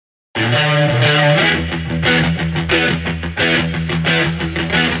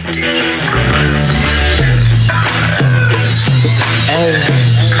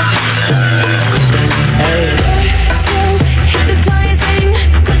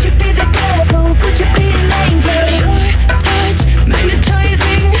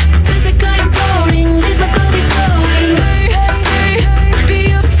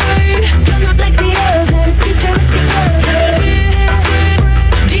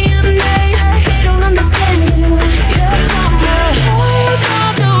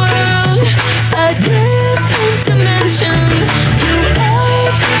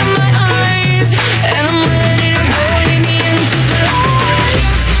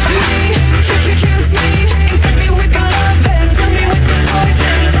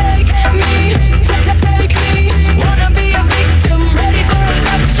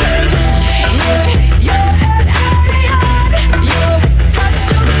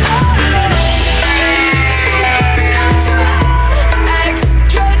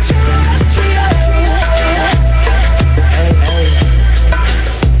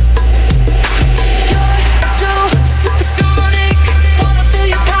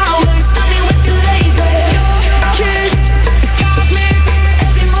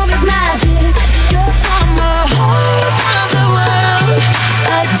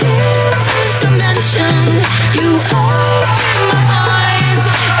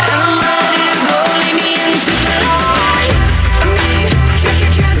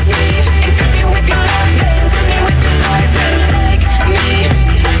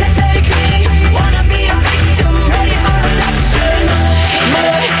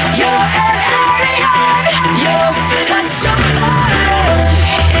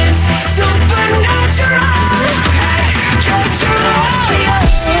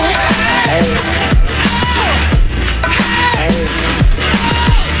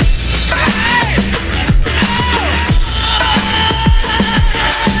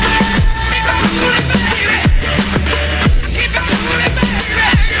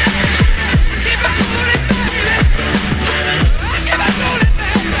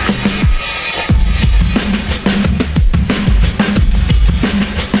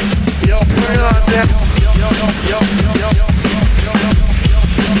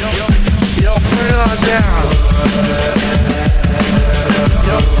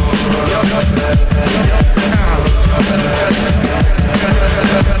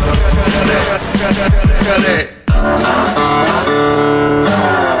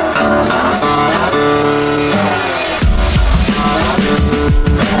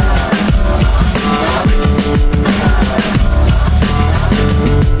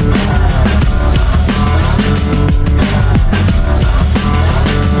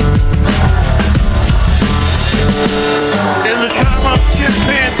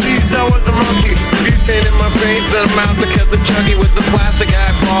blades that amount to cut the chuggy with the plastic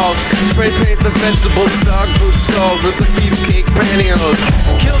eyeballs. Spray paint the vegetables, dog food skulls with the beefcake pantyhose.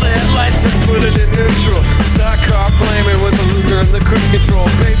 Kill the headlights and put it in neutral. Stock car flaming with the loser and the cruise control.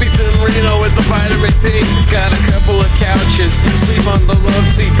 Babies in Reno with the vitamin D. Got a couple of couches, sleep on the love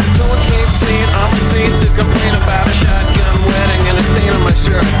seat. Someone came seeing I'm a scene to complain about a shotgun wedding and a stain on my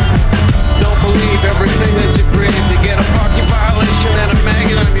shirt. Don't believe everything that you breathe. You get a parking violation and a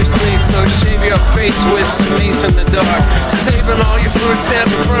maggot on your sleeve. So shave your face with some mace in the dark. Saving all your food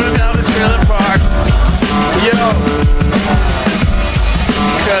stamps and burning down the trailer park. Yo,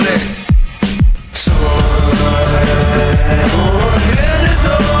 cut it. So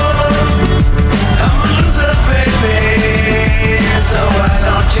I'm a loser, baby. So why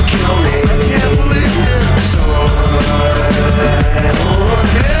don't you kill me? I can't believe it. So I'm a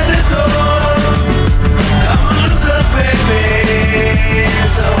loser, baby.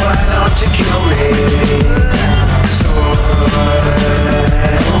 So why don't you kill me? So I'm a loser, baby. So why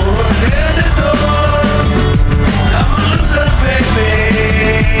don't you kill me? So I'm a loser,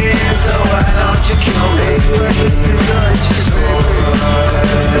 baby. So why don't you kill me?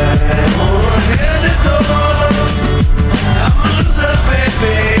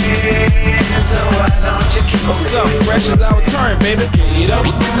 What's up, fresh as our turn, baby? Get up,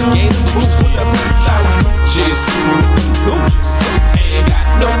 get a boost with the just Gucci. Ain't got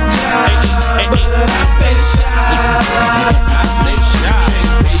no job, but I stay shy. I stay shy.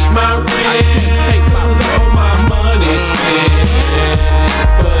 Can't pay my rent, cause all my money spent.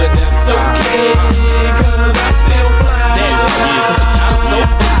 But that's okay, cause I'm still fly. I'm so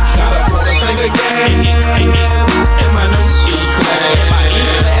fly. Gotta put a thing again. And my new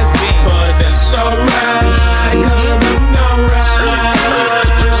E-class, but that's alright, cause I'm alright.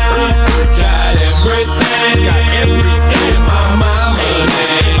 Got everything in my mama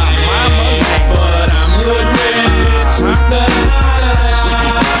name, but I'm good rich.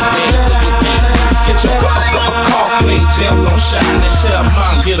 Get your car clean, gems on shine, and tell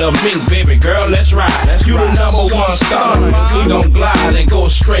mom get a mink, baby girl, let's ride. You the number one stunner, we gon' glide and go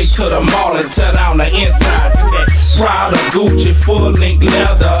straight to the mall and tear down the inside. Prada, Gucci, full length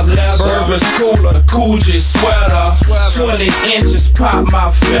leather, Burberry's cooler, Coogee sweater, 20 inches pop my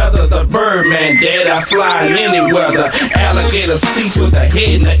feather. The Birdman dead, I fly in any weather. Alligator seats with the head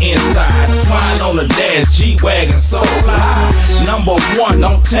in the inside. Swine on the dash, G-Wagon so fly. Number one,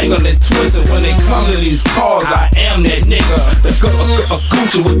 don't tangle and twist it. When it comes to these cars, I am that nigga. The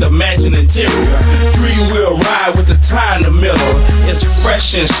Gucci with the matching interior. 3-wheel ride with the tie in the middle. It's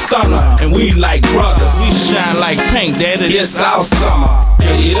fresh and stunner, and we like brothers. We shine like paint, daddy, it's our summer.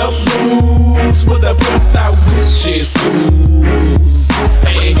 Get up boots with the put out Gucci suits.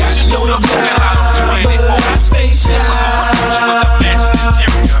 Ain't got no job, but I stay shy.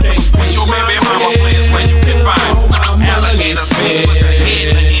 With your baby mama place where you can find alligator space with the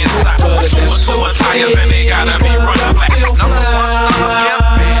head and the inside. Two tires and they gotta be running black. Number one stop,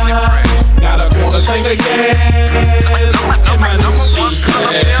 yeah, man, they fresh. Gotta go to take a gas. Number one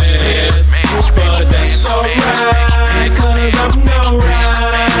stop, yeah, man, but that's alright, cause I'm alright.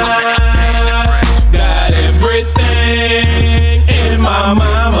 Got everything in my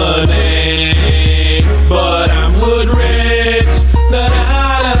mama name, but I'm hood rich.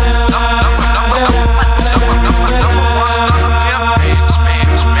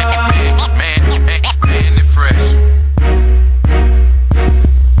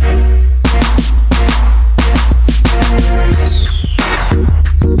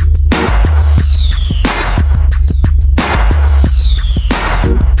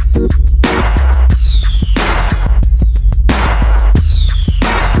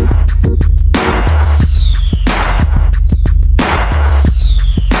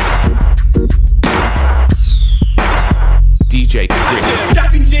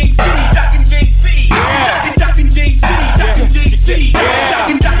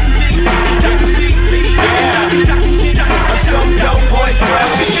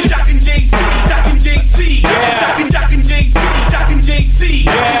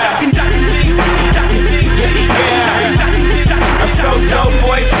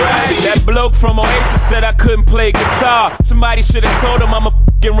 From Oasis said I couldn't play guitar. Somebody should have told him I'm a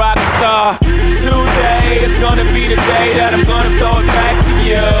f***ing rock star. Today is gonna be the day that I'm gonna throw it back to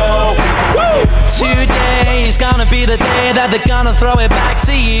you. Woo! Today is gonna be the day that they're gonna throw it back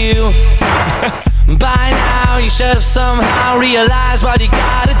to you. By now you should have somehow realized what you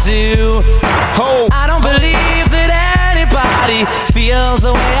gotta do. I don't believe that anybody feels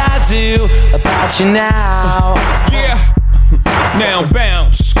the way I do about you now. Yeah. Now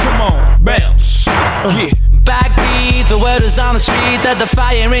bounce, come on, bounce. Yeah. Backbeat, the word is on the street that the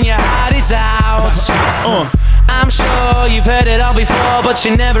fire in your heart is out. I'm sure you've heard it all before, but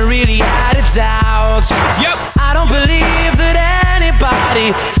you never really had a doubt. Yep. I don't believe that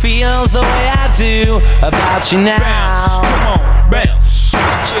anybody feels the way I do about you now. Bounce, come on, bounce.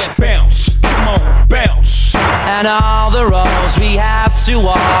 Just bounce, come on, bounce. And all the roads we have to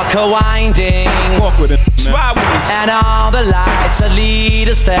walk are winding. Walk with it, ride with it. And all the lights that lead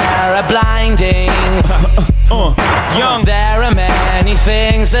us there are blinding. Young. There are many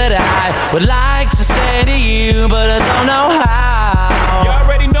things that I would like to say to you, but I don't know how. You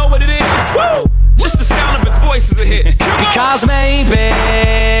already know what it is. Woo! Just the sound of its voice is a hit. Because maybe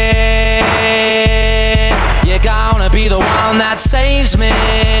you're gonna be the one that saves me.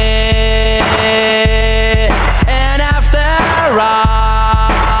 And after all,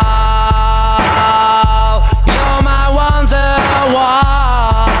 you're my Wonderwall.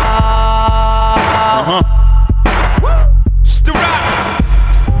 Still rock.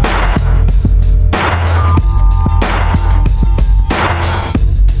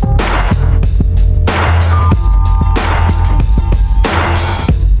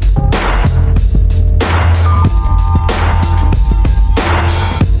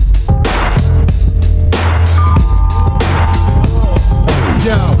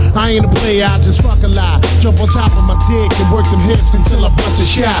 I ain't a player, I just fuck a lie. Jump on top of my dick and work them hips until I bust a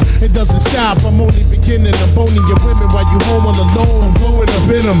shot. It doesn't stop, I'm only beginning. I'm boning your women while you home all alone. I'm blowing up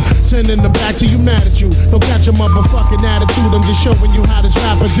in them, sending them back to you mad at you. Don't catch a motherfucking attitude, I'm just showing you how this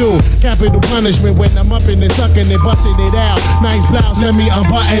rapper do. Capital punishment when I'm up in it, sucking it, busting it out. Nice blouse, let me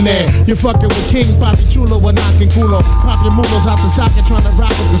unbutton it. You're fucking with King, Papi Chulo, or knocking culo. Pop your mulos out the socket, trying to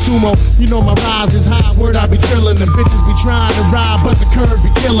rock with the sumo. You know my rise is high, word I be trillin'. Them bitches be trying to ride, but the curve be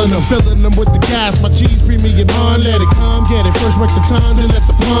killing them. Filling them with the gas, my cheese premium on. Let it come, get it. First work the tongue, then let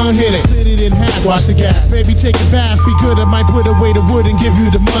the pun hit it. Split it in half, watch the gas. Baby, take a bath, be good. I might put away the wood and give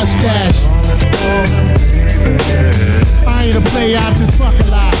you the mustache. I ain't a player, I just fuck a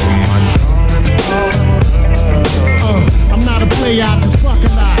lot. I'm not a player, I just fuck a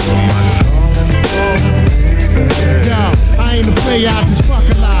lot. Yo, I ain't a player, I just fuck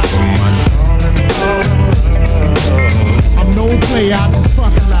a lot. I'm no player, I just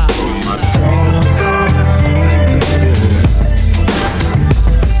fuck a lot.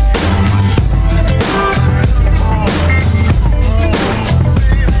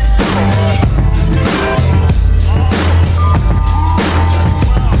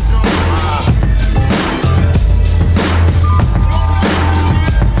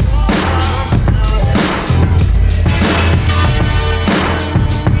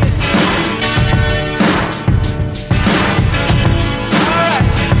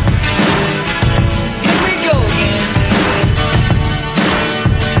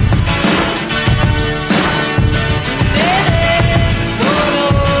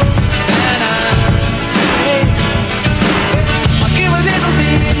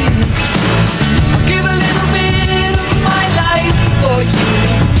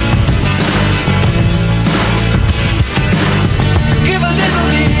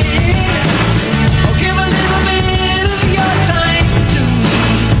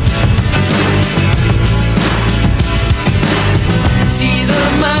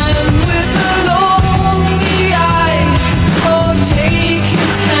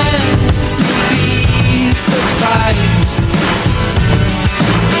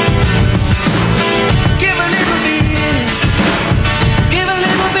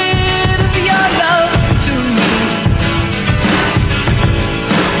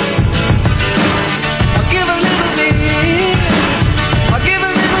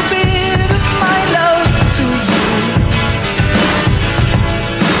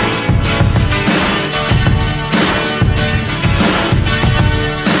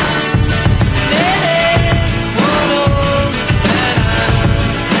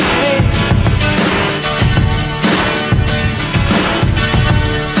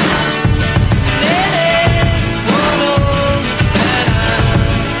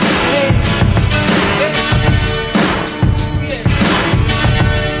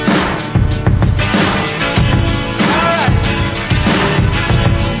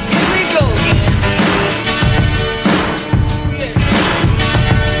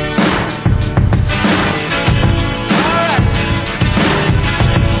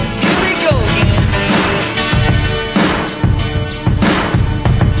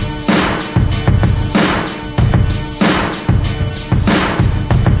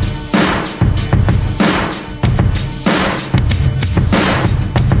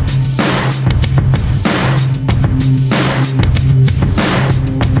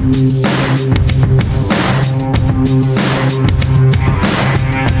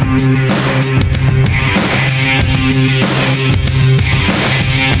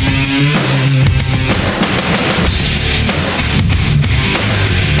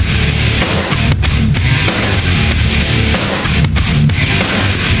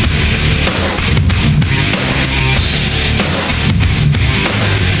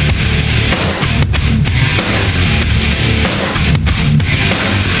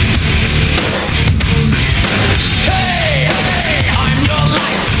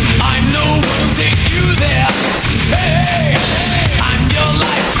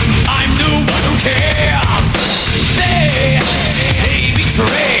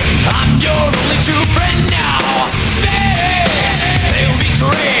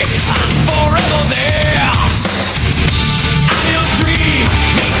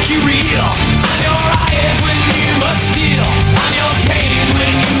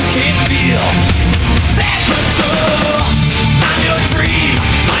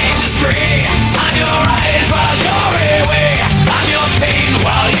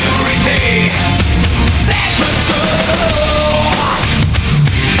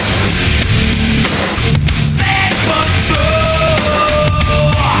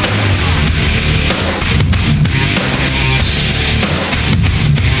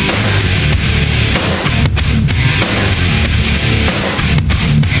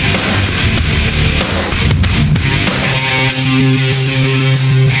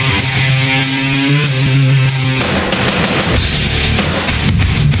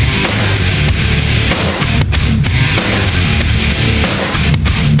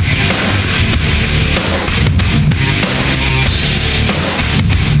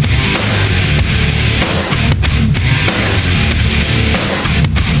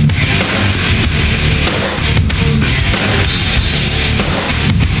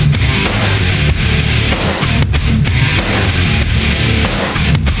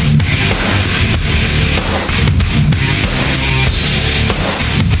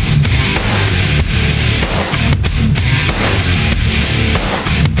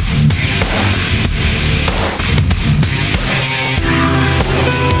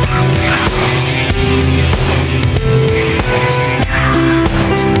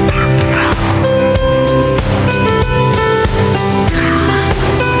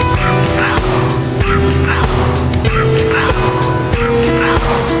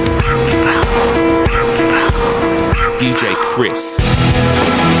 DJ Chris.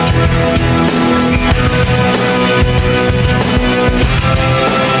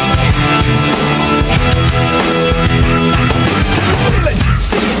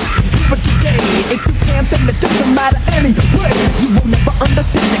 But today, if you can't, then it doesn't matter anyway. You will never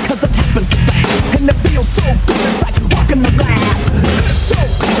understand it, cause it happens fast. And it feels so good, it's like walking the glass. It's so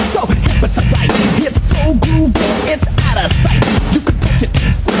cool, so hip, it's alright. It's so groovy, it's out of sight. You can touch it,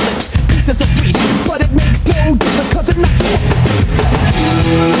 smell it, pieces are sweet. But it makes no difference, cause it knocks you off the beat.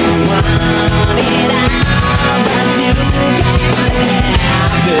 You want it all, but you can't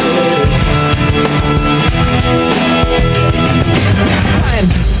have it.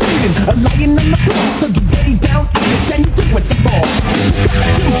 Lying on the floor, so you lay down on it and you do it some more. You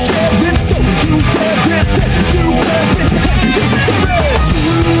gotta share it, so you dare it, then you wear it, and you give it to me.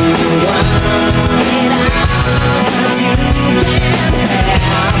 You want it all, but you can't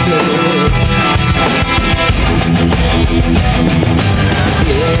have it.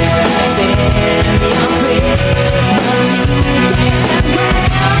 Yes, in your face, but you can't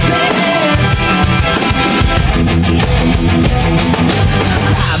grab it.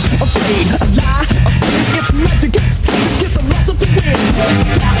 I'm afraid, a lie, afraid it's magic, it's true, it's a loss of the wind. It's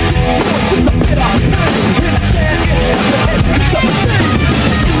dark, it's noise, it's a bit of pain. It's sad, it's happening, it's a machine.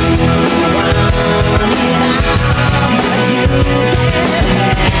 You want it all, but you can't have it. It's in your face,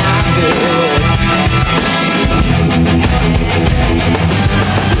 but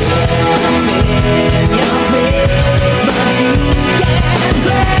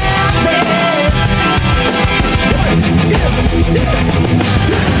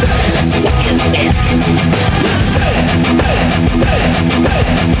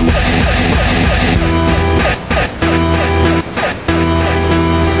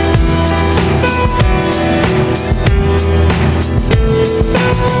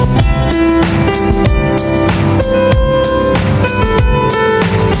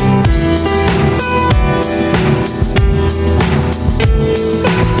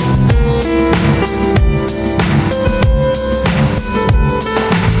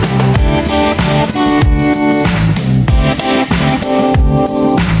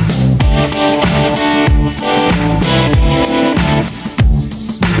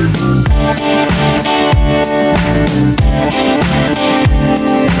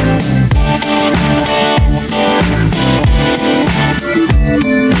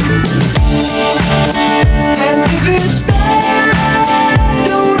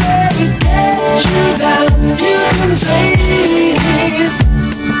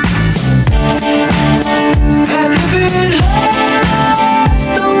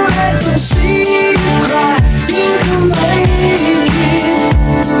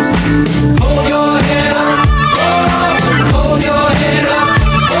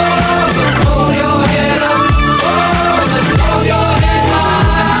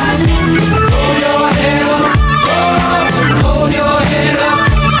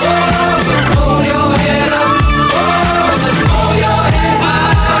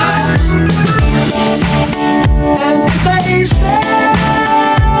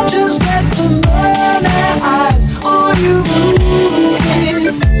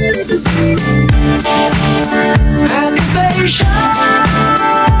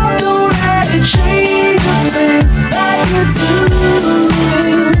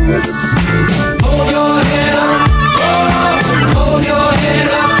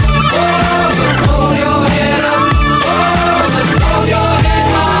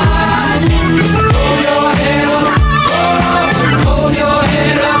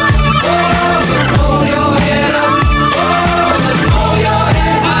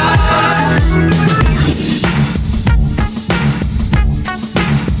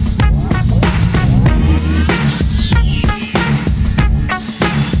grab it.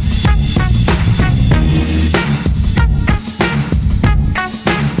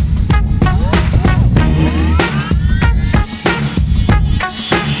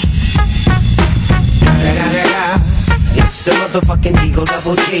 Motherfucking Eagle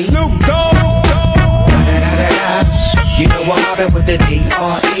Double G. Snoop Dogg. You know I'm mobbing with the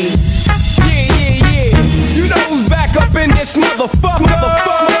D.R.E. Yeah. You know who's back up in this motherfucker.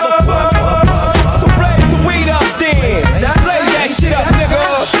 So blaze the weed up then. Blaze that shit up, nigga.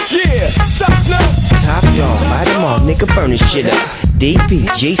 Yeah. Sup, Snoop? Top dog, light 'em off, nigga, burn this shit up.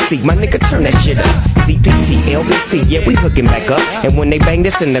 DPGC, my nigga, turn that shit up. CPT, LBC, yeah, we hooking back up. And when they bang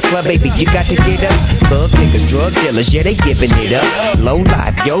this in the club, baby, you got to get up. Thug niggas, drug dealers, yeah, they giving it up. Low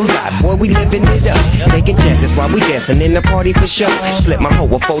life, yo life, boy, we living it up. Taking chances while we dancing in the party for sure. Slip my hoe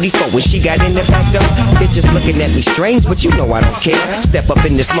a 44 when she got in the back door. Bitches looking at me strange, but you know I don't care. Step up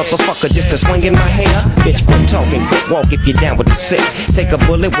in this motherfucker just to swing in my hair. Bitch, quit talking, quit walk if you're down with the sick. Take a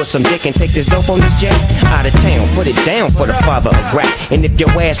bullet with some dick and take this dope on this jet. Out of town, put it down for the father of rap. And if your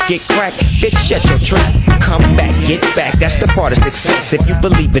ass get cracked, bitch, shut your trap. Come back, get back, that's the part of success. If you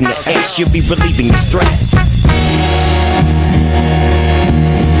believe in the X, you'll be relieving the stress.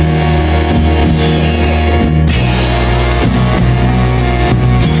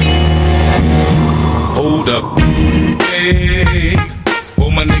 Hold up, hey, for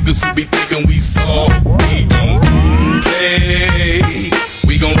my niggas who be thinking we soft, we don't play.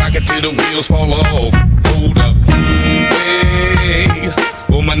 We gon' rock it till the wheels fall off. Hold up, hey,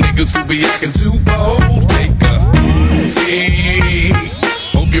 for my niggas who be acting too bold, take a seat.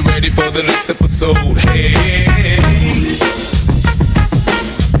 Hope you're ready for the next episode. Hey.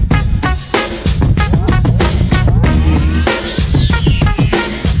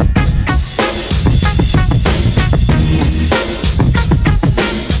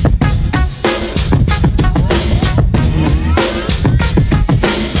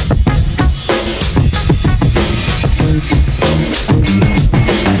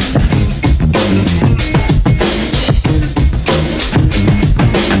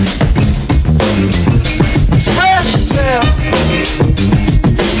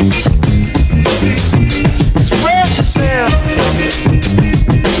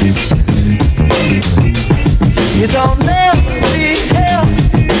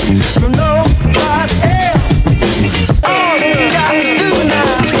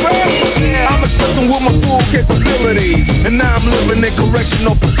 And now I'm living in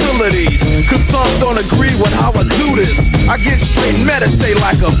correctional facilities, cause some don't agree with how I do this. I get straight and meditate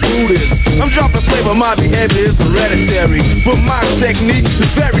like a Buddhist. I'm dropping flavor, my behavior is hereditary, but my technique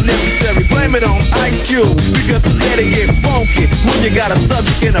is very necessary. Blame it on Ice Cube, because he said it get funky when you got a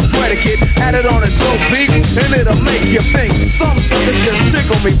subject and a predicate. Add it on a dope beat, and it'll make you think. Some suckers just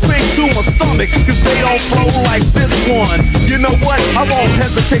tickle me pink to my stomach, cause they don't flow like this one. You know what? I won't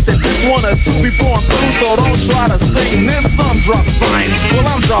hesitate to diss one or two before I'm through, so don't try to sing this. Some drop science, well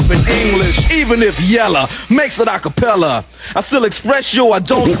I'm dropping English, even if Yella makes it a cappella. I still express yo, I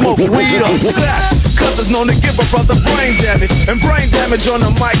don't smoke weed or sex, cause it's known to give a brother brain damage, and brain damage on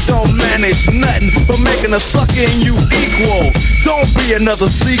the mic don't manage nothing but making a sucker and you equal. Don't be another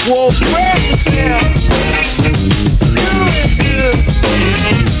sequel. Spread yourself, do it good.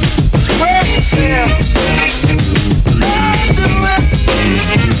 Spread yourself, do it.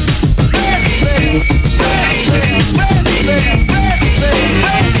 Spread yourself, spread yourself, spread yourself, spread yourself,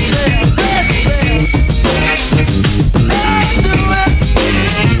 spread yourself, spread yourself. Do it.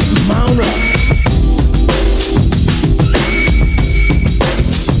 Mount up.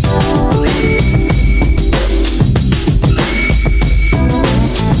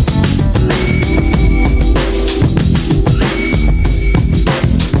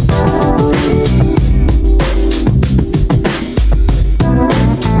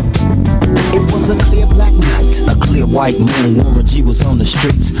 White moon, Warren G was on the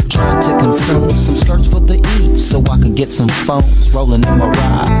streets trying to consume some skirts for the E, so I could get some phones. Rolling in my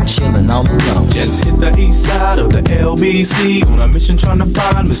ride, chilling all alone. Just hit the east side of the LBC on a mission trying to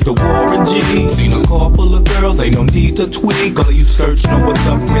find Mr. Warren G. Seen a car full of girls, ain't no need to tweak. All you search know what's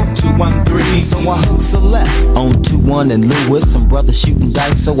up with 213. So I hooked select on 21 and Lewis. Some brothers shooting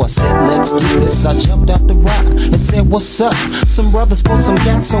dice, so I said let's do this. I jumped out the ride and said what's up. Some brothers pulled some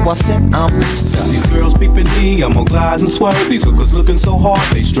gas, so I said I'm stuck. These girls peeping me, I'm gonna glide and swerve. These hookers looking so hard,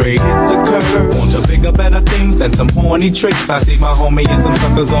 they straight hit the curve. Want to bigger, better things than some horny tricks. I see my homie and some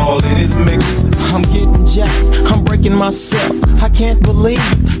suckers all in his mix. I'm getting jacked, I'm breaking myself. I can't believe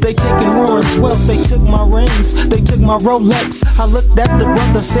they taking Warren's wealth. They took my rings, they took my Rolex. I looked at the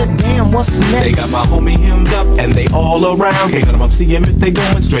brother, said damn, what's next? They got my homie hemmed up and they all around. Can't let them see him if they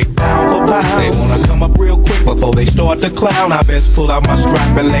going straight down for pound. They wanna come up real quick before they start to clown. I best pull out my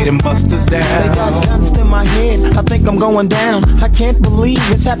strap and lay them busters down. They got guns to my head, I think I'm going down. I can't believe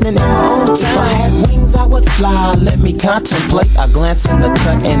it's happening in my own town. If I had wings I would fly, let me contemplate. I glance in the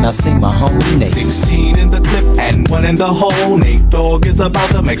cut and I see my homie Nate. 16 in the clip and 1 in the hole. Nate Dogg is about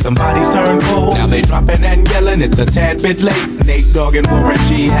to make some bodies turn cold. Now they dropping and yelling, it's a tad bit late. Nate Dogg and Warren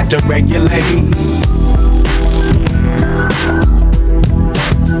G had to regulate.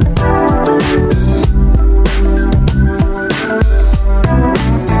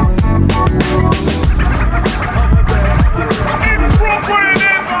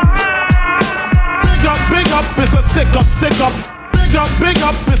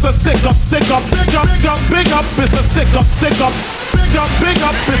 up, it's a stick up, stick up. Big up, it's a stick up, stick up. Big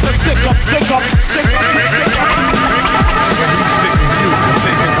up, it's a stick up, stick up, stick up, stick up.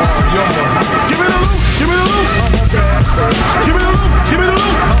 Give me the loop, give me the loop. Give me the loop, give me the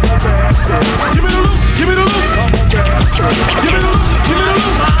loop. Give me the loop, give me the loop. Give me the loop,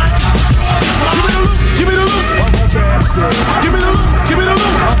 give me the loop. Give me the loop, give me the loop. Give me the loop, give me the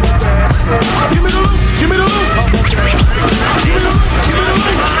loop. Give me the loop, give me the loop. Give me the loop, give me the loop.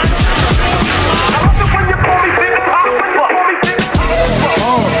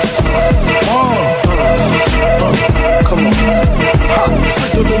 Come on.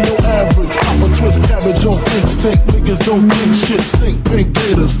 Sicker than your average. Pop a twist cabbage on instinct. Niggas don't think shit. Stink pink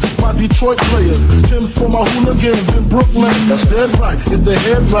gators. My Detroit players. Tim's for my hooligans in Brooklyn. That's dead right. If the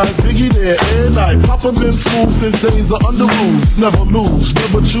head right, Biggie there, and I. Papa been school since days of under rules. Never lose,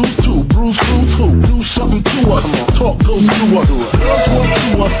 never choose to. Bruise through too. Do something to us. Talk go through us. Girls want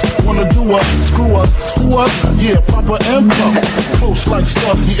to us. Wanna do us. Screw us. Who us? Yeah, Papa and Pump. Close like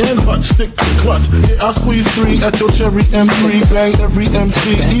Starsky and Hutch. Stick to clutch. Yeah, I squeeze 3 at your cherry M3. Bang every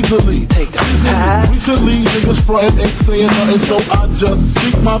MC easily. Recently, niggas frontin' ain't saying nothing, so I just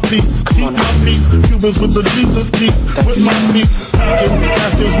speak my peace. Keep my peace. Cubans with the Jesus piece. With my peace. Packing,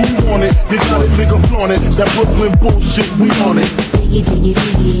 asking who want it. You got it, nigga flaunt it. That Brooklyn bullshit, we on it. Biggie, biggie,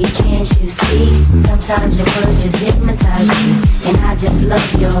 biggie, can't you see? Sometimes your words just hypnotize me. And I just love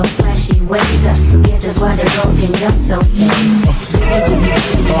your flashy ways. Guess that's why they're broken, you're so mean. Biggie, biggie,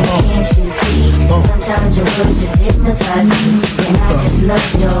 biggie, can't you see? Sometimes your words just hypnotize me. And I just love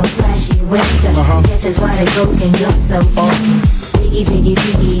your flashy ways. Guess that's why they're broken, you're so mean. Biggie, biggie,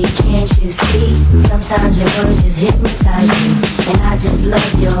 biggie, can't you see? Sometimes your words just hypnotize me. And I just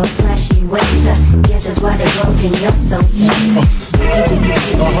love your flashy ways. Guess that's why they're broken, you're so mean. Biggie, biggie,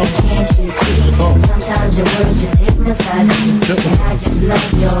 biggie, can't you see? Sometimes your words just hypnotize me. And I just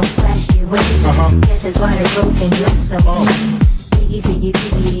love your flashy ways. Guess that's why they're broken, you're so mean. Biggie, biggie,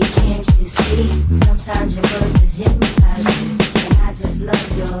 biggie, can't you see? Sometimes your words just hypnotize me. And I just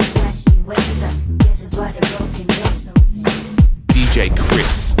love your flashy ways. Guess that's why they're broken, you're so mean. DJ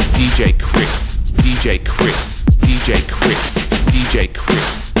Chris, DJ Chris, DJ Chris, DJ Chris, DJ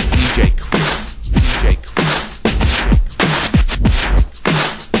Chris, DJ Chris, DJ Chris.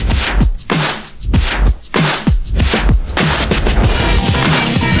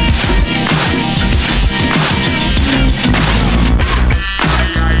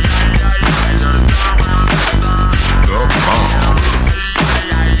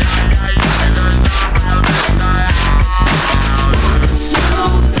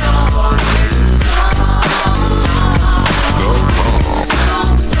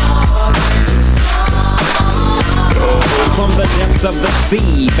 Of the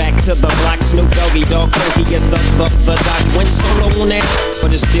sea, back to the block, Snoop Doggy Dogg, Funky is the doc. Went solo on that, but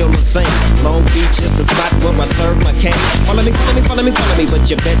it's still the same. Long Beach is the spot where I serve my cane. Follow me, but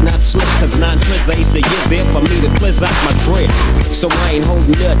you bet not slip, cause 9 trips ain't the years there for me to quiz out my bread. So I ain't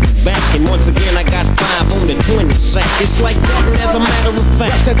holding nothing back, and once again I got 5 on the 20 sack. It's like that as a matter of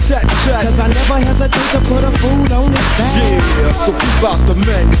fact, cause I never hesitate to put a food on his back. Yeah, so keep out the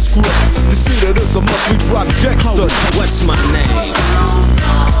manuscript. You see that it's a must we rock gangsta. What's my name?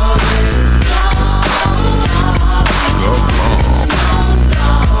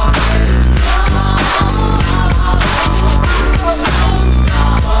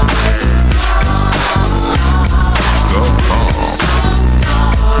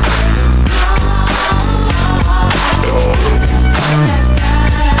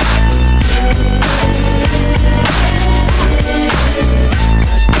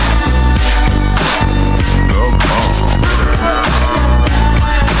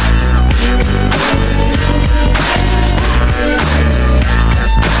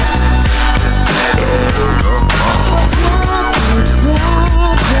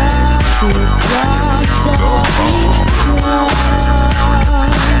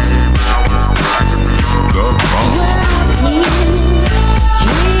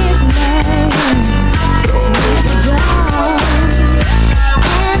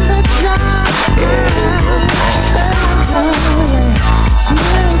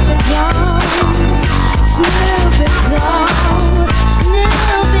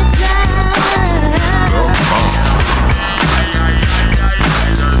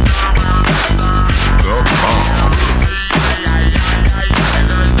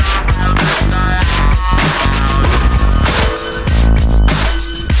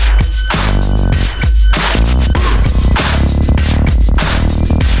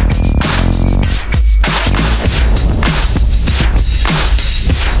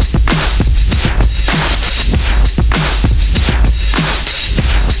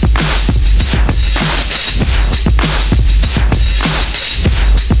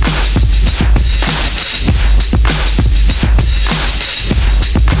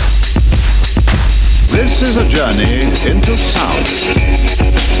 This is a journey into sound.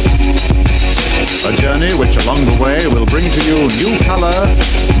 A journey which along the way will bring to you new color,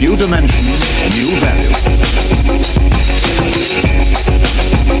 new dimension, new value.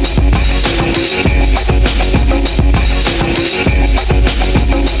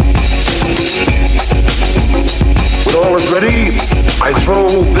 When all is ready, I throw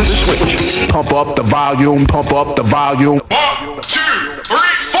this switch. Pump up the volume, pump up the volume. 1, 2, 3,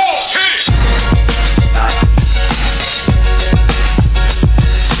 4, hit it!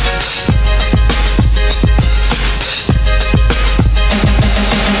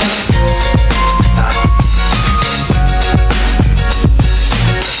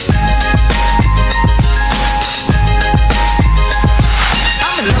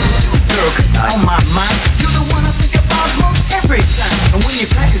 You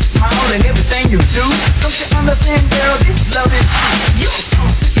crack a smile and everything you do. Don't you understand, girl? This love is true. You're so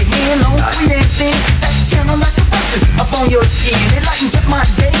sick of hearing long, sweet and thin. That's kinda like a person up on your skin. It lightens up my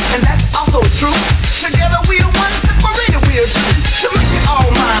day, and that's also true. Together we are one, separated we are two. To make it all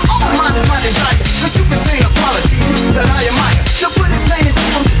mine is my desire. Cause you contain a quality that I admire. To put it plain and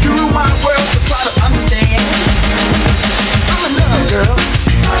simple, you rule my world, so try to understand. I'm in love, girl.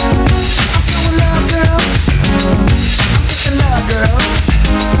 I'm so in love, girl. I'm just in love, girl.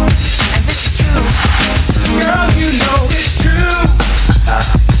 And this is true. Girl, you know it's true.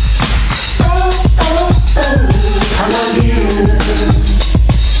 I love you.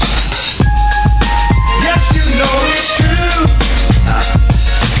 Yes, you know it's true.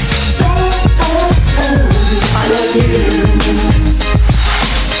 I love you.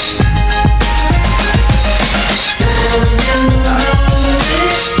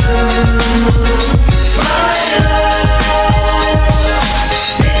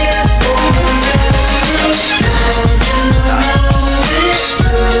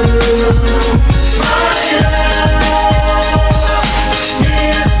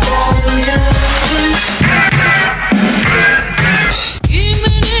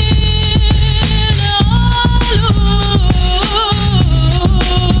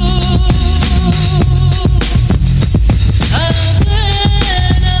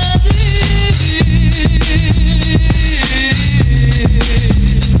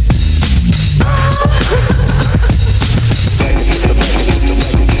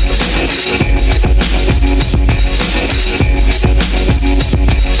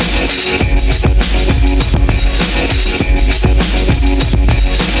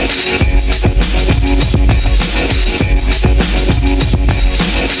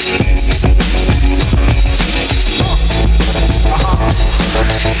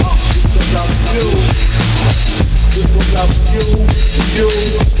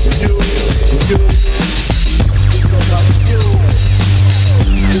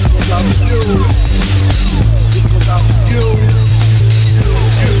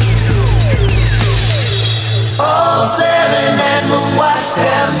 All seven and we'll watch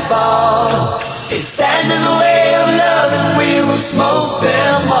them fall. They stand in the way of love and we will smoke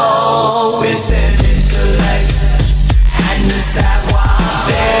them all with an intellect and a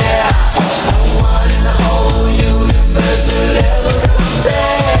savoir-faire. No one in the whole universe will ever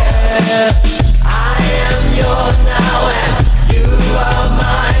compare. I am yours now and you are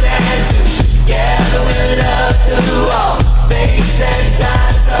mine, and together we'll love through all space and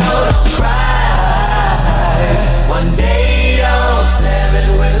time, so don't cry. One day all seven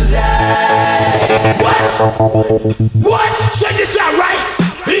will die. What? Check this out, right?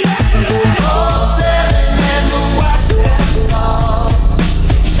 All seven and we'll watch them fall.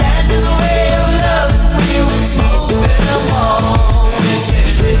 Stand in the way of love, we will smoke them all. With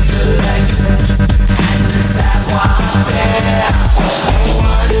intellect and the savoir-faire. No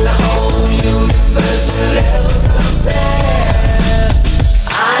one in the whole universe will ever compare.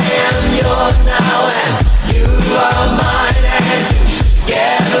 I am yours now and you are mine, and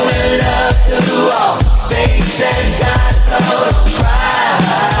together we'll love through all space and time, so don't cry.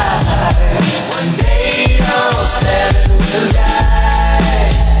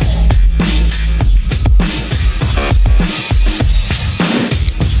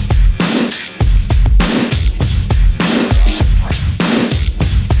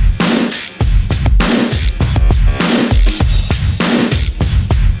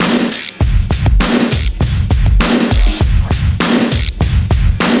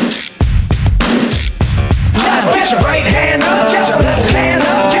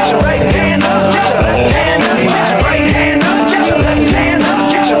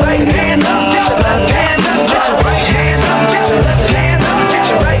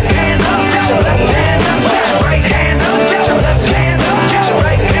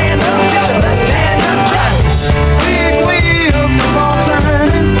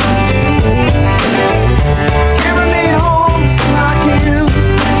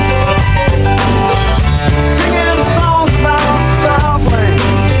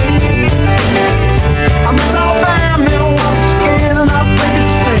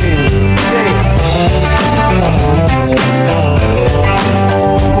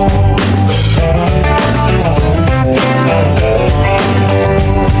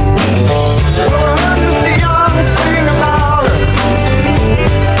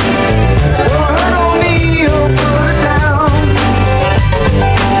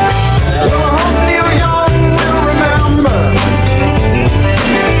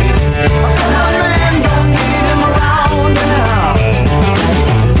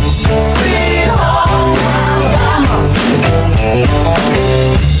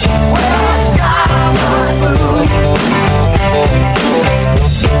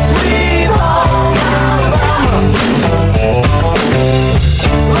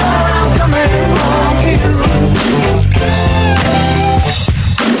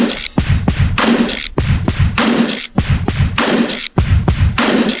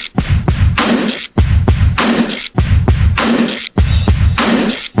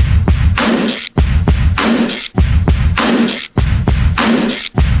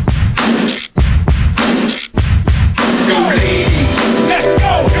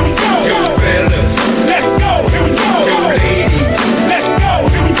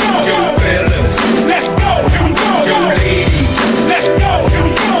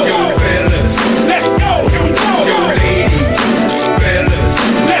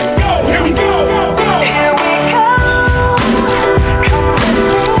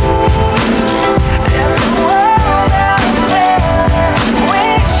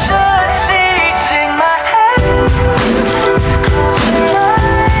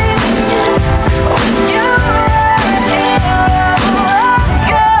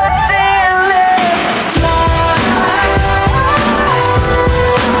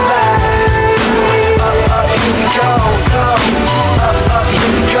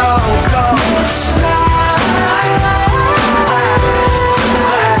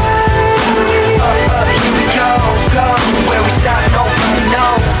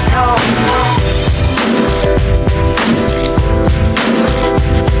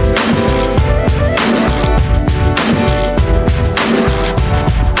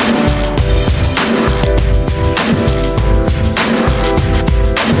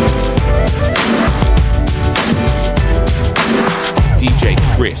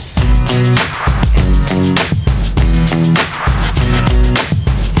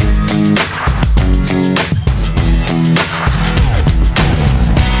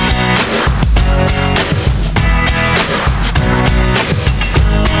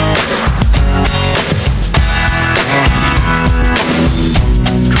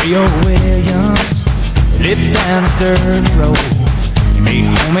 Rio Williams lived down a dirt road. He made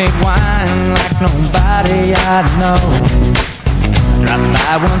homemade wine like nobody I know. I dropped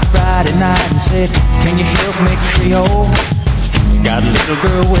by one Friday night and said, can you help make Creole? Got a little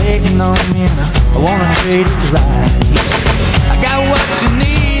girl waiting on me and I wanna trade it right. I got what you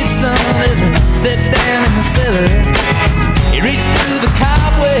need, son, as we step down in the cellar. He reached through the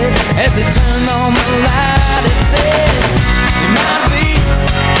cobweb as he turned on the light. He said, there might be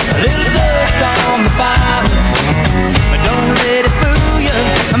a little dust on the bottom, but don't let it fool you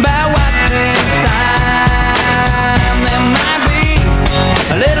about what's inside. There might be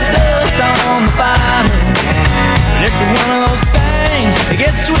a little dust on the bottom, but it's one of those things that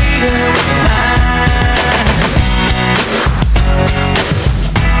gets sweeter with time.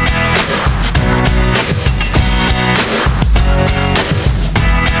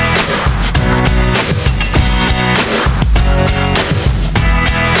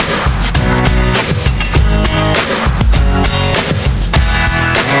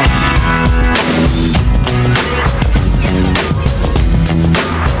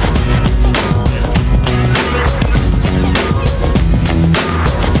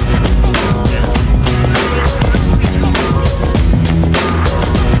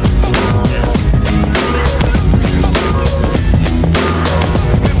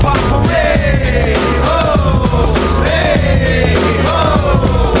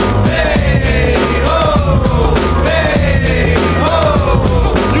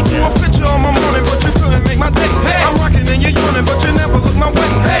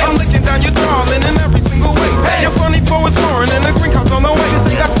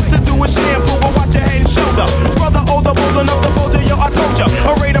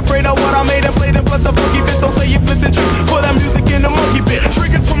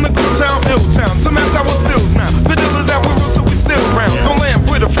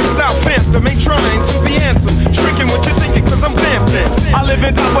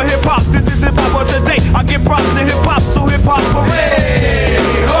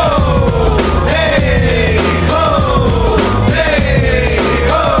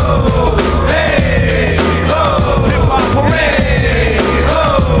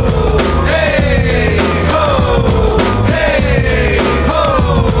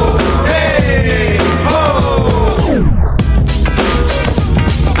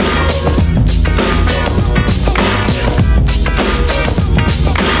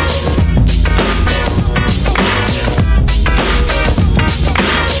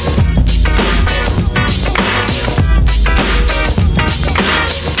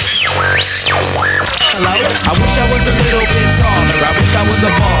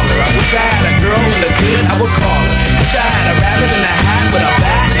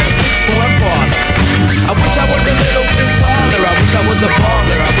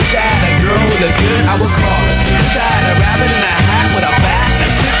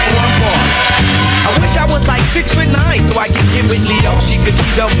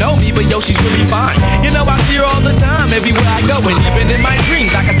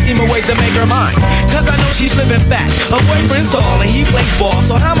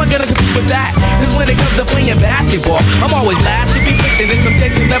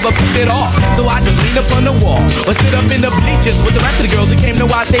 Or sit up in the bleachers with the rest of the girls who came to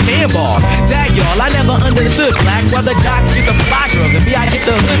watch they man ball. Dag y'all, I never understood black. While the jocks get the fly girls and I get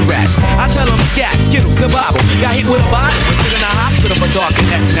the hood rats. I tell them scat, skittles, the Bible. Got hit with a bottle, was put in a hospital for talking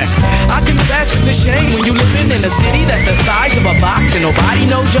that mess. I confess it's a shame when you living in a city that's the size of a box and nobody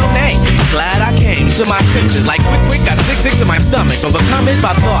knows your name. Glad I came to my senses, like quick, got sick to my stomach. Overcoming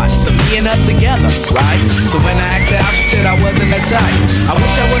my thoughts of me and her together, right? So when I asked her out, she said I wasn't the type. I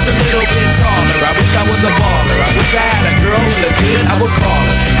wish I was a little bit taller. I wish I was a baller. I wish I had a girl who looked good, I would call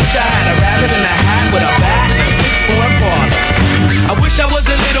her. Wish I had a rabbit in a hat with a bat and a 6'4" parlor. I wish I was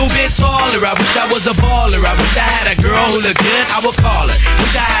a little bit taller. I wish I was a baller. I wish I had a girl who looked good, I would call her.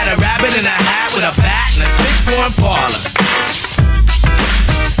 Wish I had a rabbit in a hat with a bat and a 6'4" parlor.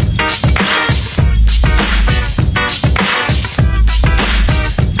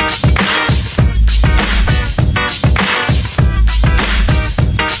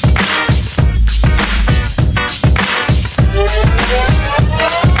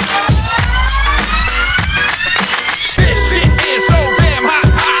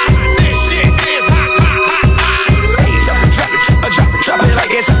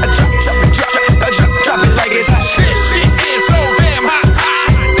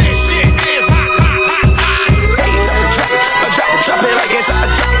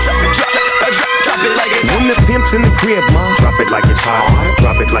 In the crib, ma. Drop it like it's hot.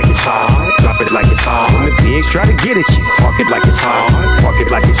 Drop it like it's hot. Drop it like it's hot. When the pigs try to get at you, park it like it's hot. Park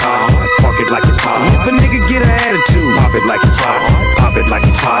it like it's hot.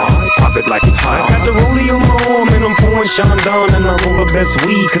 like it's hot. I got the rollie on my arm and I'm pouring Chandon, and I roll the best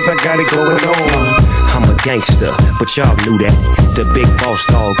weed cause I got it going on. I'm a gangster, but y'all knew that. The big boss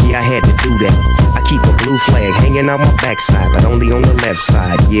dog, yeah, I had to do that. I keep a blue flag hanging out my backside, but only on the left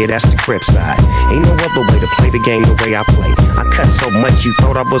side. Yeah, that's the Crip side. Ain't no other way to play the game the way I play. I cut so much you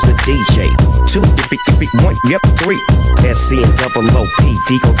thought I was a DJ. 2, 1, yep, 3. SC and double OP,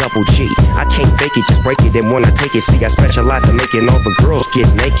 Deco double G. I can't fake it, just break it. And when I take it, see, I specialize in making all the girls get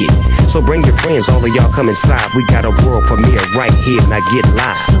naked. So bring your friends, all of y'all come inside. We got a world premiere right here, and I get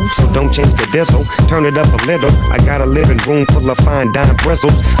live. So don't change the diesel, turn it up a little. I got a living room full of fine dime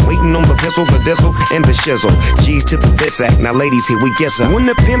bristles, waiting on the pistol, the diesel, and the shizzle. G's to the biz act, now ladies, here we get some. When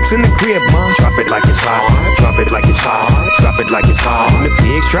the pimp's in the crib, mom, drop it like it's hot. Drop it like it's hot. Drop it like it's hot. When the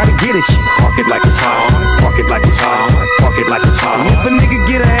pigs try to get at you, park it like it's hot. Park it like it's hot. Park it like it's hot. If a nigga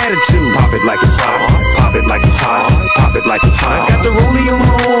get an attitude, pop it like it's hot. Pop it like it's hot. Pop it like it's hot. I got the rollie on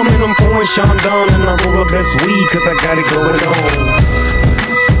my arm and I'm pouring Chandon, and I roll the best weed cause I got it going on.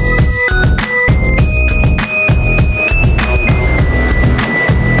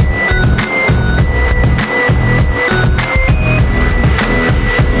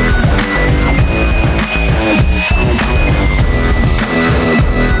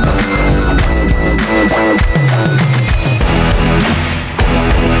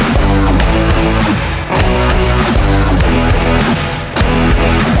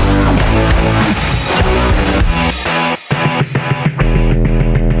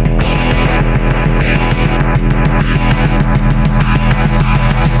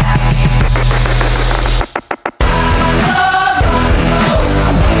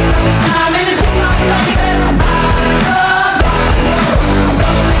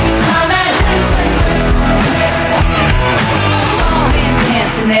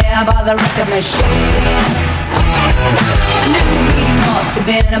 By the record machine, I knew he must have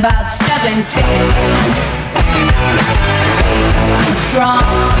been about 17. Strong,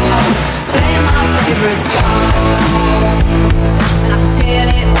 playing my favorite song, and I could tell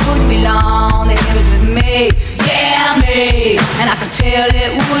it wouldn't be long that he was with me, yeah me. And I could tell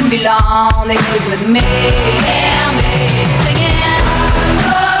it wouldn't be long that he was with me, yeah me. Singing,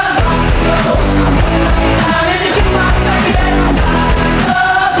 I'm in the jukebox, baby.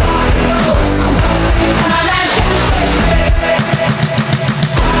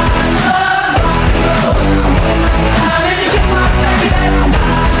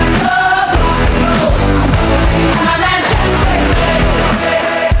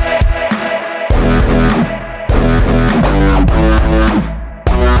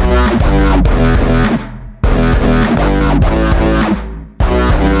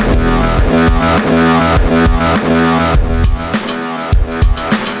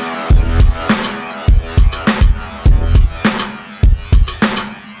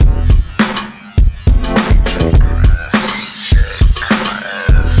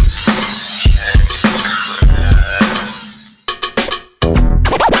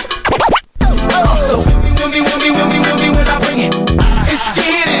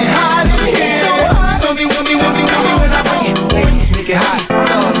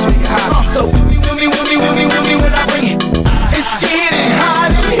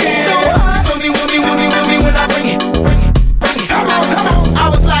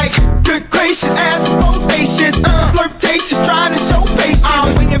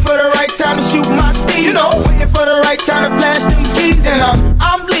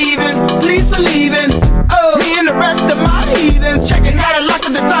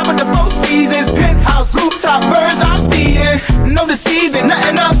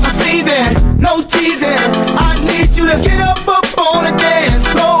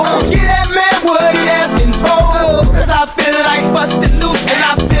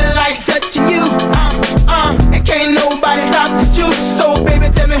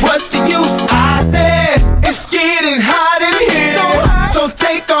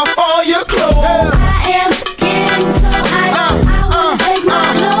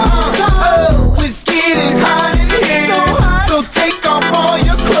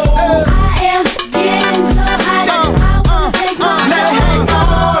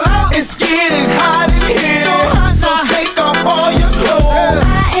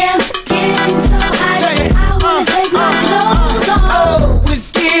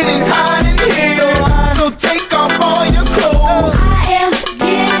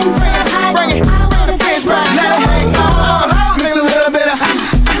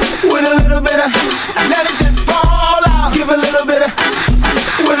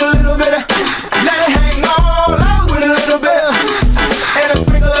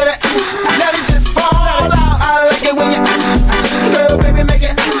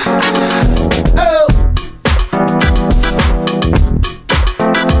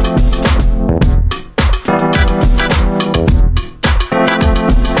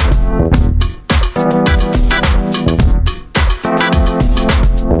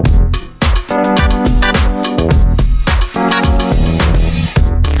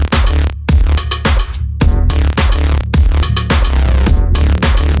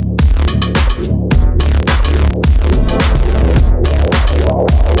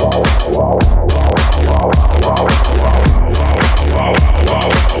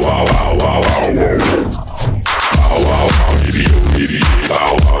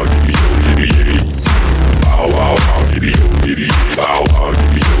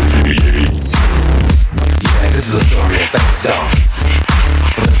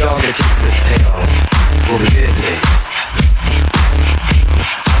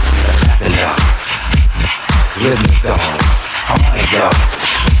 rhythm dog, harmony dog,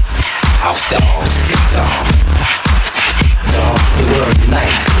 house dog, street dog, dog, the world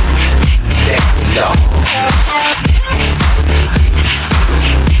unite, dancing dogs.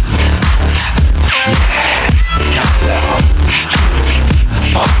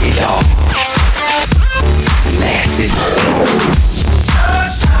 Funky dogs, nasty dogs.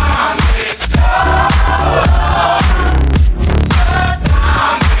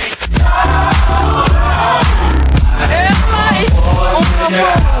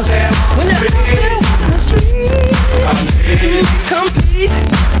 When you're in the street, compete.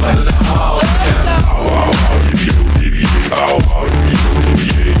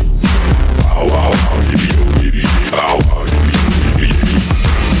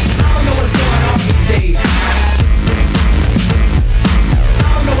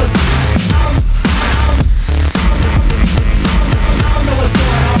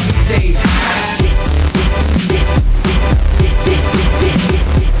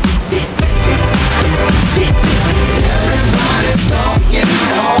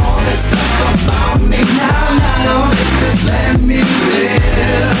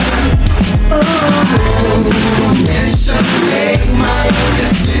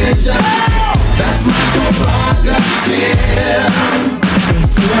 That's my prerogative. They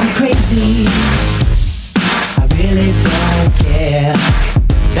say I'm crazy, I really don't care.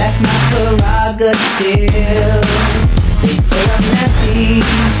 That's my prerogative. They say I'm nasty,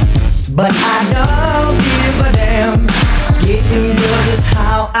 but I don't give a damn. Getting good is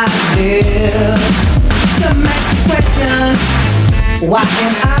how I live. Some ask questions, why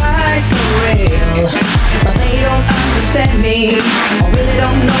am I so real? But they don't understand me, or really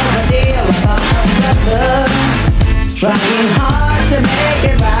don't know the deal about my brother. Trying hard to make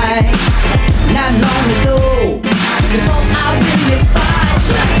it right. Not long ago, before I win this fight,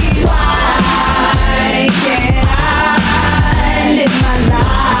 say why can't I live my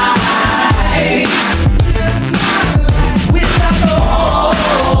life without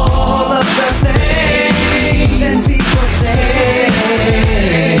all of the things that people say?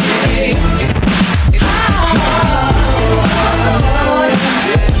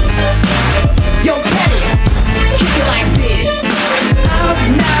 Yo, Teddy, kick it like this.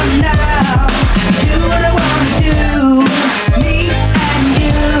 Now, do what I wanna do. Me and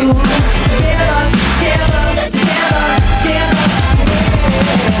you, together, together, together, together.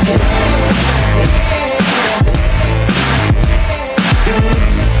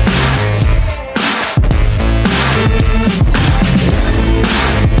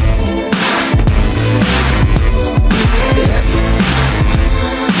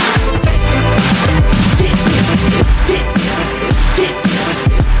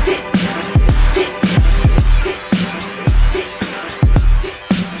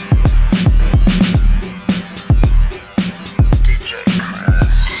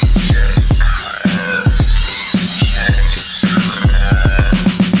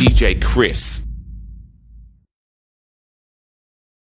 DJ Chris.